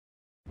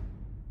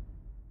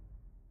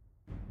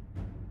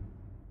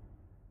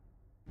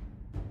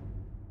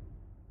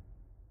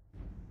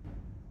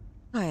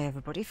Hi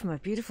everybody, from a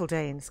beautiful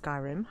day in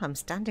Skyrim. I'm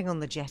standing on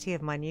the jetty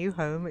of my new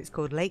home. It's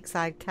called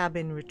Lakeside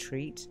Cabin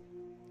Retreat.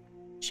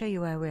 Show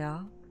you where we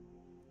are.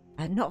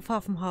 Not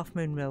far from Half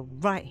Moon Mill,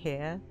 right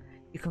here.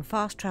 You can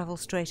fast travel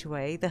straight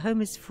away. The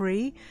home is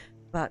free,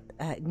 but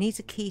it needs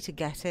a key to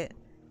get it.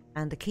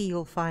 And the key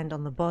you'll find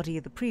on the body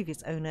of the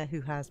previous owner,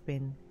 who has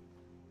been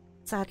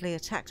sadly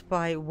attacked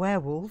by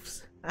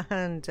werewolves.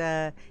 And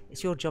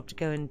it's your job to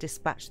go and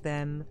dispatch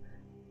them,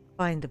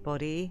 find the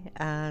body,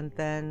 and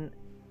then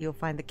you'll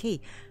find the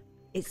key.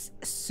 It's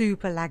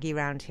super laggy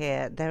around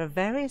here. There are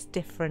various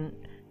different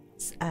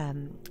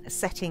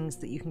settings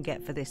that you can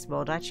get for this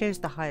mod. I chose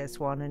the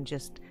highest one and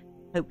just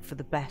hope for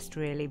the best,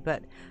 really,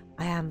 but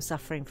I am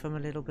suffering from a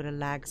little bit of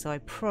lag, so I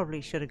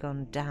probably should have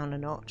gone down a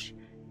notch.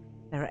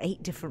 There are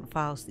 8 different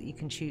files that you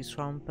can choose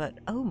from, but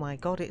oh my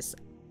god, it's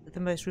the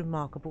most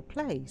remarkable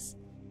place.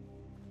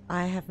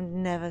 I have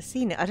never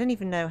seen it. I don't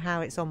even know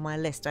how it's on my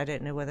list. I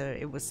don't know whether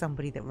it was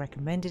somebody that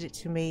recommended it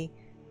to me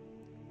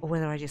or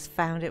whether I just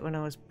found it when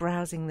I was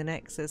browsing the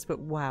Nexus, but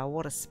wow,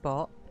 what a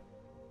spot.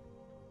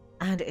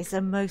 And it's a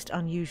most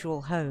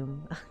unusual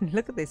home.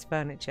 Look at this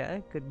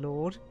furniture, good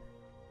lord.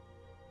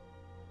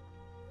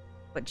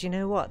 But do you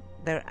know what?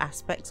 There are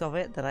aspects of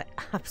it that I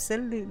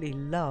absolutely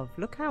love.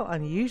 Look how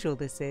unusual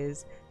this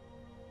is.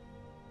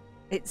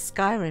 It's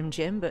Skyrim,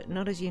 Jim, but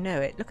not as you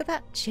know it. Look at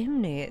that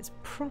chimney, it's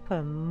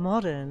proper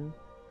modern.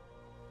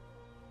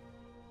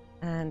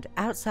 And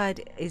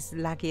outside is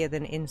laggier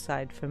than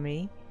inside for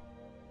me.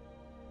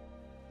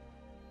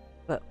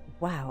 But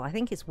wow, I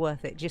think it's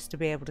worth it just to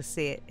be able to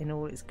see it in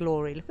all its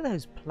glory. Look at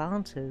those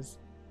planters.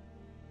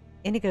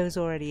 Inigo's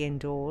already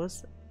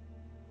indoors.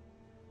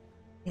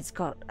 It's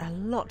got a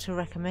lot to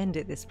recommend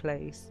it, this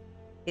place.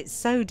 It's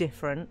so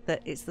different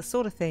that it's the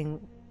sort of thing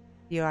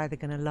you're either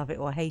going to love it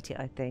or hate it,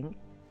 I think.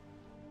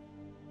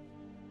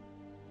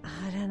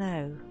 I don't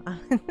know.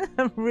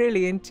 I'm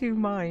really in two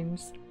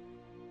minds.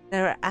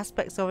 There are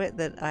aspects of it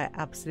that I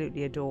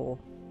absolutely adore.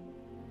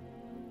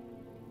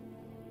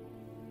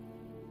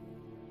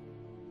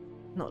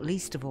 Not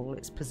least of all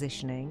its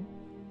positioning.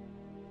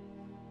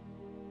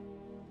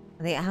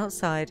 And the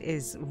outside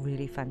is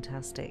really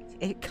fantastic.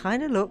 It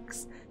kind of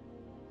looks...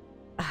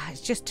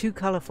 it's just too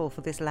colourful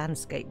for this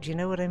landscape. Do you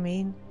know what I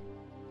mean?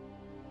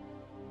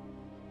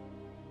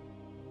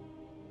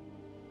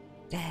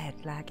 Dead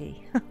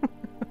laggy.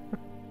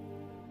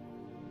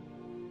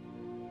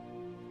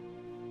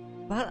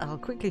 But I'll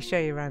quickly show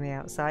you around the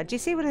outside. Do you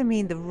see what I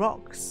mean? The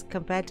rocks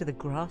compared to the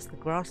grass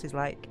is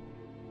like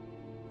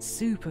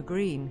super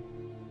green.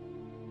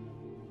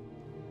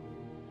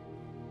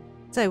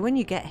 So when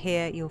you get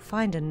here, you'll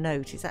find a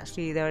note. It's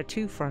actually, there are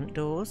 2 front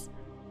doors.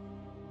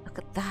 Look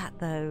at that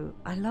though.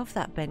 I love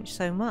that bench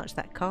so much.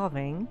 That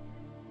carving,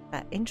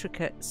 that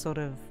intricate sort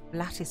of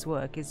lattice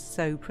work is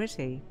so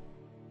pretty.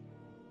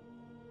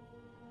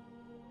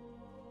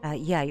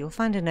 Yeah, you'll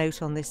find a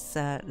note on this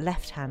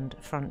left-hand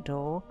front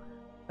door.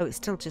 Oh, it's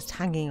still just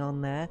hanging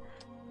on there.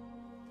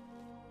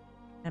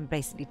 And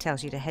basically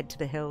tells you to head to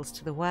the hills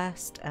to the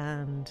west,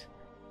 and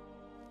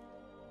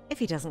if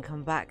he doesn't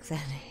come back,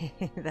 then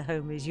the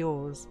home is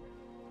yours.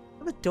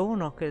 Look at the door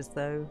knockers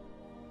though.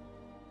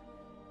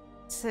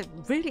 It's a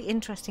really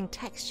interesting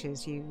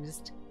textures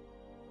used.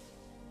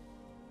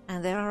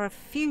 And there are a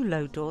few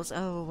load doors.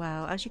 Oh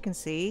wow, as you can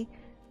see,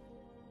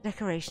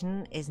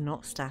 decoration is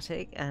not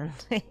static, and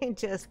it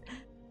just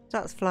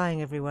starts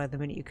flying everywhere the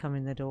minute you come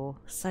in the door.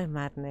 So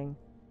maddening.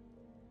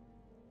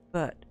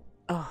 But,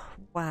 oh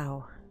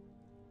wow,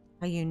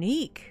 how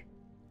unique.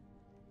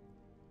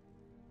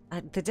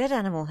 The dead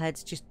animal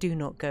heads just do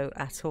not go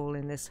at all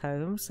in this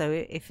home, so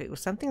if it was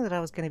something that I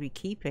was going to be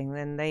keeping,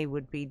 then they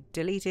would be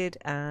deleted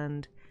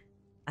and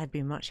I'd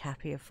be much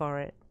happier for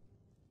it.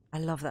 I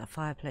love that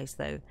fireplace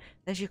though.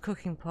 There's your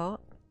cooking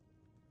pot.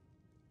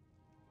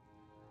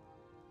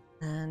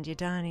 And your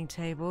dining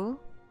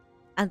table.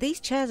 And these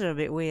chairs are a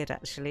bit weird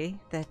actually.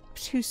 They're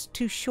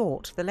too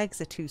short. The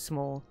legs are too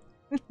small.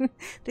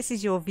 This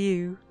is your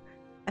view.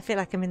 I feel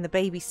like I'm in the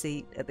baby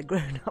seat at the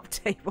grown-up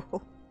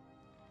table.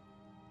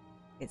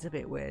 It's a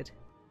bit weird.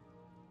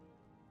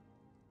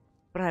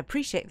 But I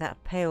appreciate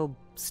that pale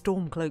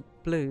stormcloak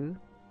blue.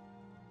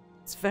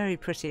 It's very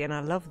pretty and I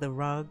love the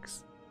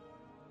rugs.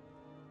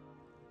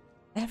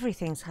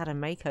 Everything's had a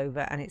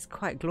makeover and it's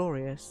quite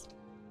glorious.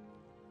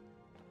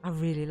 I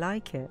really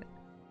like it.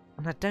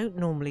 And I don't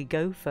normally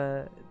go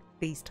for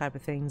these type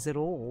of things at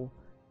all.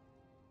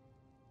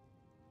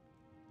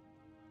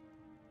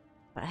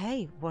 But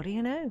hey, what do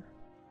you know?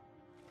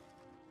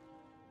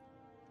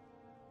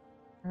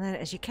 And then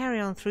as you carry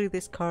on through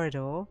this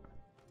corridor,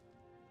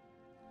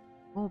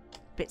 more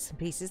bits and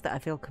pieces that I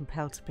feel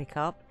compelled to pick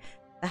up.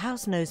 The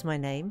house knows my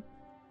name.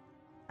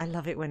 I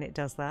love it when it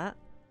does that.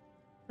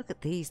 Look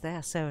at these, they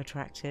are so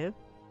attractive.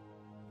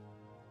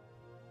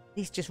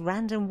 These just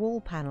random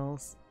wall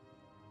panels.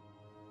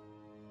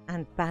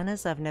 And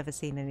banners I've never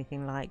seen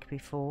anything like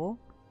before.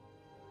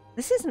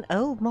 This is an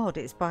old mod,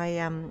 it's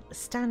by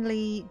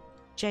Stanley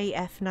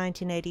JF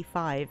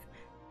 1985.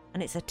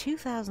 And it's a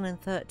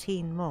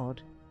 2013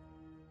 mod.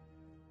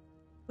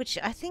 Which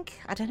I think,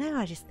 I don't know,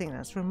 I just think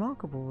that's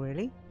remarkable,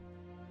 really.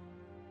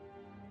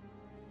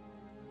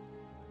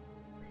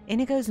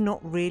 Inigo's not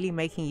really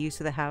making use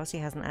of the house. He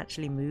hasn't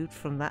actually moved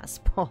from that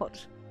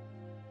spot,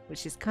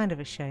 which is kind of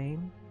a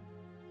shame.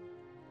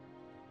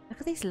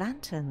 Look at these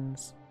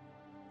lanterns.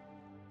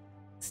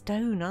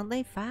 Stone, aren't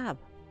they fab?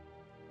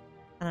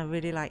 And I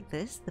really like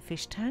this, the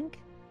fish tank.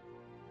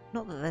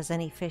 Not that there's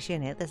any fish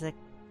in it. There's a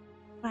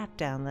crab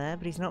down there,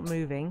 but he's not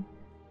moving.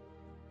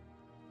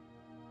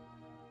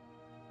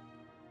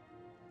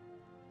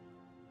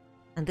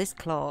 And this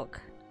clock.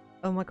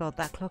 Oh my god,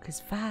 that clock is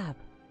fab.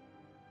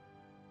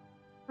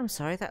 I'm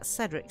sorry, that's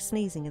Cedric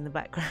sneezing in the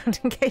background,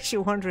 in case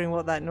you're wondering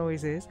what that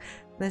noise is.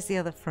 There's the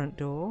other front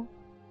door.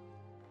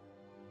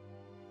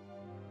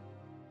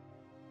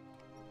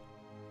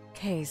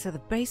 Okay, so the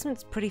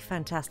basement's pretty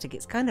fantastic.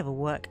 It's kind of a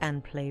work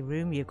and play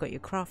room. You've got your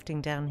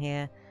crafting down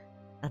here,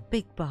 a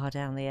big bar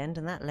down the end,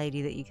 and that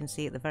lady that you can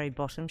see at the very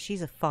bottom,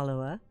 she's a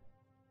follower.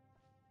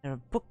 There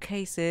are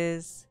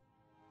bookcases,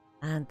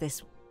 and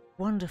this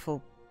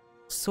wonderful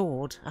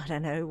sword. I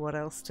don't know what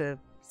else to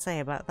say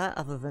about that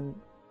other than,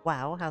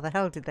 wow, how the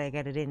hell did they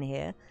get it in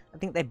here? I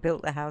think they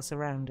built the house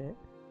around it.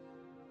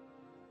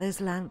 Those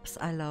lamps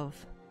I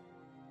love.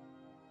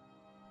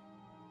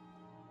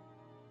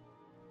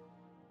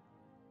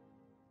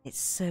 It's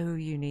so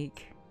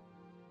unique.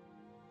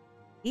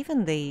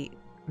 Even the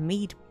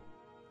mead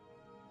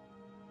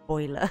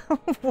boiler,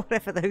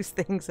 whatever those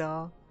things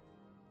are.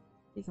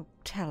 You can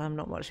tell I'm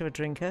not much of a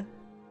drinker.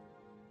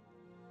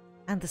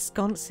 And the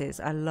sconces,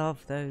 I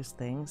love those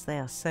things. They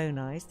are so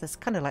nice. There's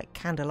kind of like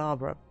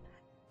candelabra.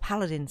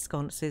 Paladin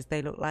sconces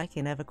they look like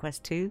in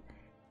EverQuest 2.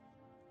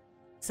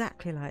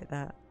 Exactly like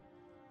that.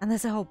 And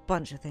there's a whole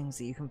bunch of things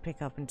that you can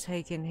pick up and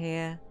take in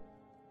here.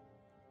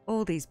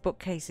 All these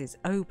bookcases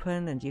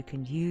open and you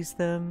can use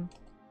them.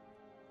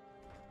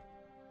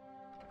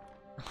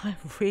 I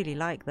really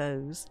like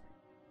those.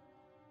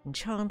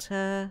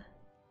 Enchanter.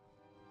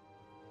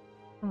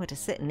 Somewhere to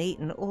sit and eat,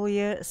 and all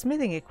your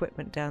smithing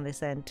equipment down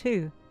this end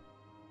too.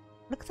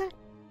 Look at that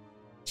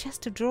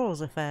chest of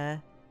drawers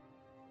affair.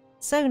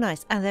 So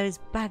nice. And there is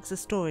bags of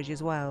storage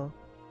as well.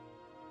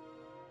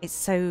 It's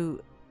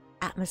so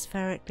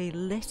atmospherically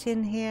lit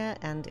in here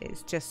and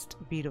it's just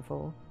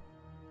beautiful.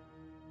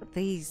 But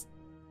these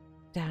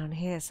down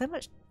here, so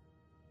much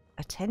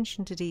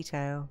attention to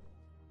detail.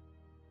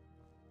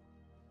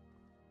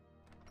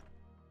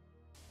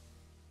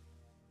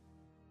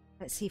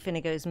 Let's see if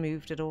Inigo's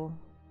moved at all.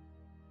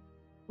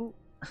 Ooh,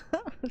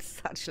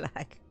 such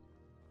lag.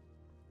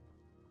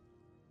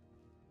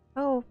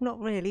 Oh, not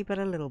really, but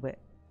a little bit.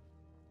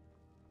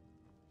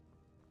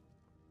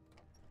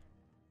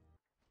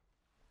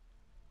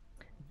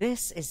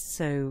 This is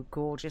so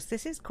gorgeous.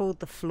 This is called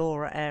the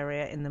Flora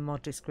area in the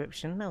mod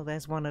description. Oh,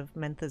 there's one of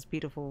Mentha's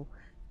beautiful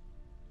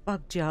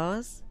bug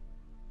jars.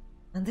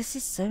 And this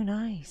is so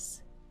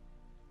nice.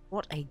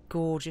 What a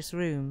gorgeous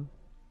room.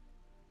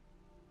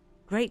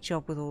 Great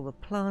job with all the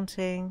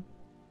planting.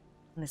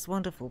 And this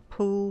wonderful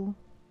pool.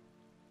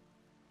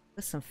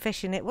 There's some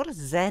fish in it. What a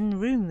zen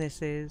room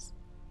this is.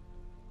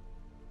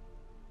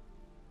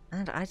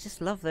 And I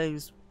just love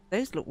those.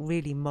 Those look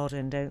really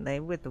modern, don't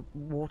they? With the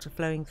water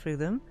flowing through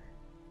them.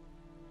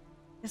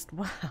 Just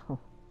wow.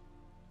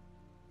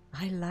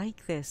 I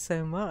like this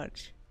so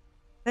much.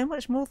 So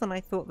much more than I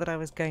thought that I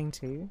was going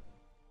to.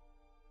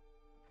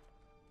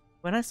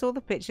 When I saw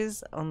the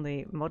pictures on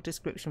the mod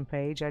description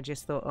page, I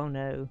just thought, oh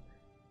no.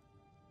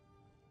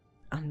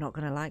 I'm not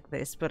going to like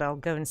this, but I'll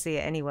go and see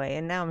it anyway.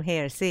 And now I'm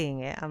here seeing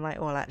it. I'm like,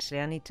 well,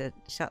 actually, I need to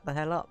shut the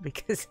hell up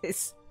because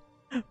it's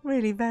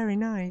really very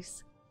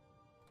nice.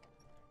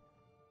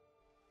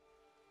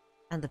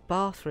 And the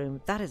bathroom,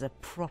 that is a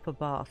proper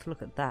bath.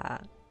 Look at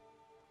that.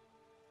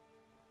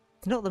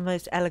 It's not the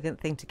most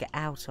elegant thing to get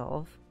out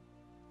of,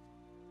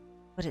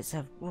 but it's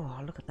a, oh,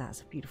 look at that,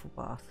 it's a beautiful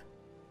bath.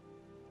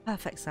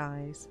 Perfect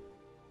size.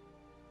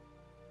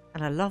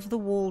 And I love the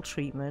wall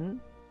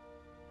treatment.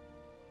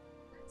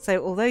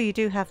 So although you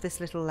do have this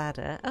little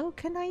ladder, oh,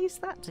 can I use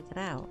that to get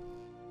out?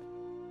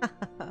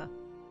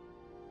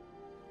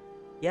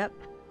 Yep.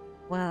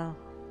 Well,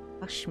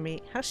 hush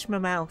my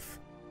mouth.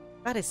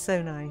 That is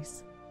so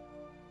nice.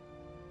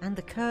 And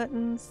the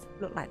curtains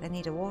look like they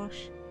need a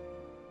wash.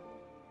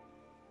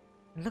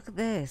 Look at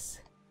this.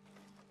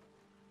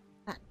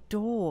 That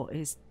door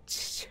is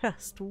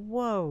just,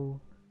 whoa.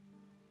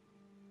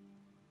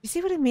 You see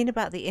what I mean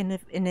about the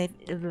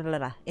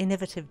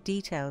innovative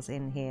details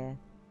in here?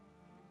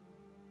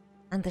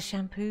 And the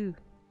shampoo.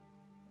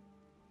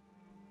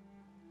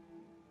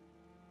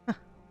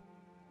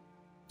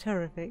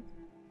 Terrific.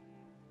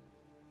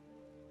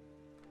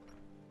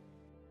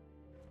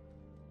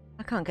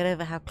 I can't get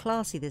over how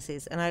classy this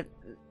is. And I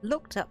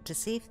looked up to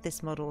see if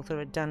this mod author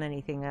had done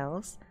anything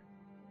else.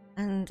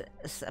 And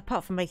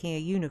apart from making a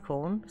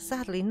unicorn,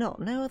 sadly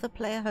not. No other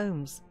player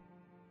homes.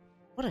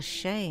 What a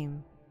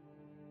shame.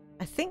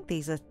 I think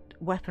these are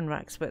weapon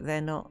racks, but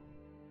they're not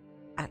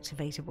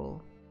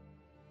activatable.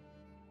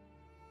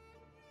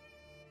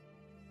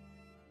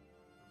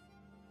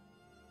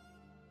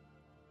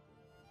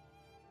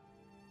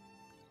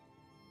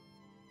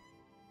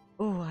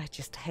 Oh, I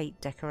just hate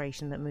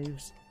decoration that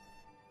moves.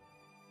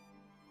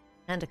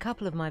 And a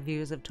couple of my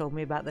viewers have told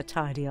me about the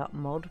tidy up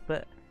mod,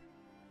 but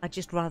I'd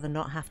just rather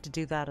not have to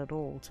do that at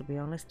all, to be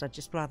honest. I'd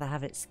just rather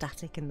have it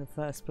static in the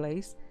first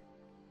place,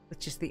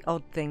 with just the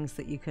odd things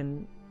that you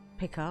can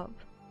pick up.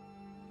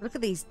 Look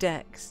at these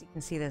decks. You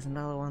can see there's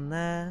another one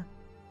there.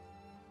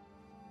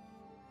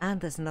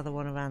 And there's another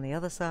one around the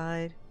other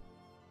side.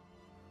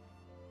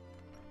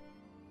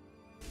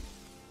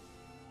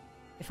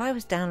 If I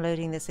was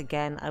downloading this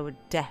again, I would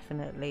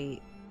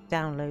definitely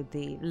download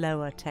the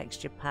lower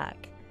texture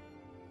pack,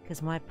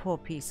 because my poor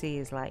PC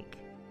is like,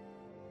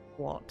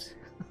 what?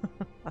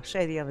 I'll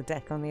show you the other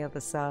deck on the other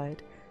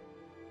side.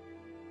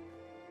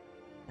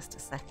 Just a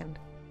second.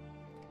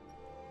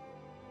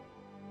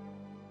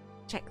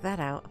 Check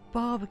that out, a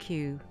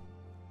barbecue.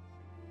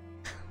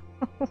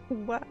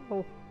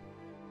 Wow.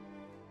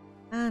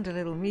 And a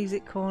little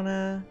music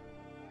corner.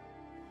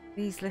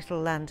 These little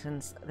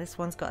lanterns. This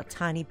one's got a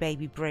tiny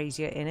baby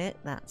brazier in it.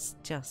 That's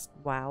just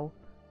wow.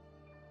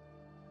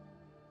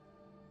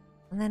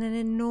 And then an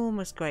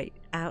enormous great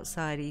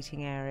outside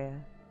eating area.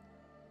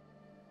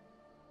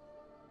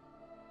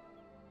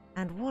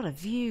 And what a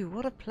view,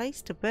 what a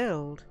place to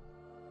build.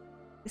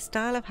 This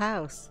style of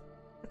house.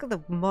 Look at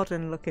the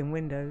modern looking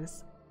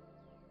windows.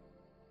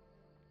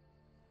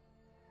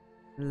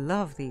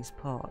 Love these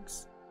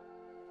pots.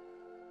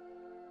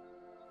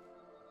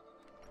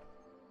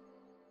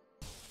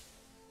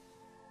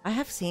 I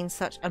have seen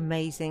such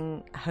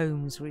amazing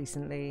homes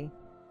recently.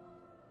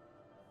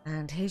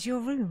 And here's your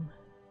room.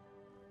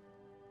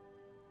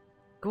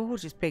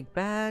 Gorgeous big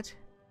bed.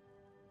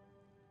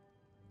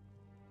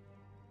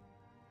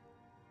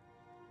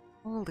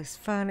 All this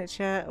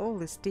furniture, all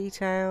this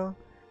detail.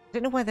 I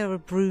don't know why there are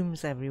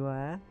brooms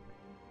everywhere.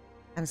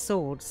 And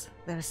swords.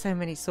 There are so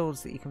many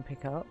swords that you can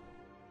pick up.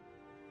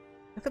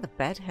 Look at the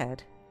bed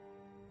head.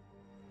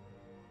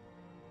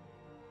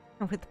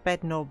 And with the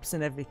bed knobs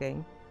and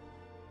everything.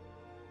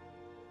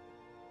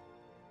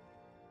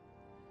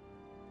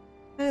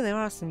 Oh, there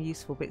are some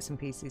useful bits and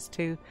pieces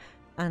too.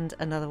 And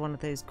another one of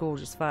those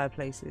gorgeous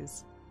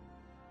fireplaces.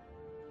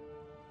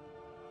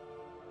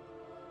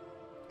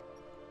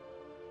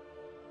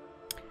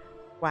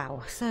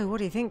 Wow, so what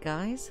do you think,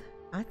 guys?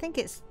 I think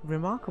it's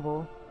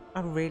remarkable.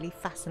 A really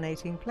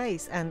fascinating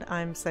place, and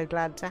I'm so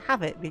glad to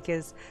have it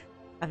because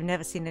I've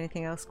never seen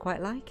anything else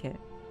quite like it.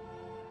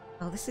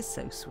 Oh, this is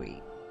so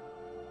sweet.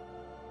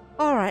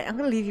 Alright, I'm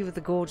going to leave you with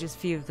the gorgeous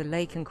view of the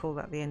lake and call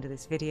that the end of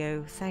this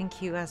video.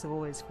 Thank you as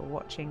always for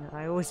watching.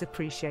 I always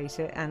appreciate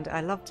it, and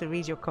I love to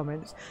read your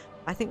comments.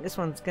 I think this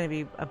one's going to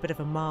be a bit of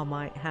a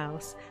marmite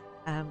house.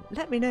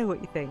 Let me know what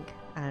you think,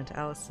 and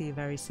I'll see you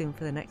very soon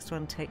for the next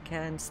one. Take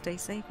care and stay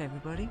safe,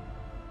 everybody.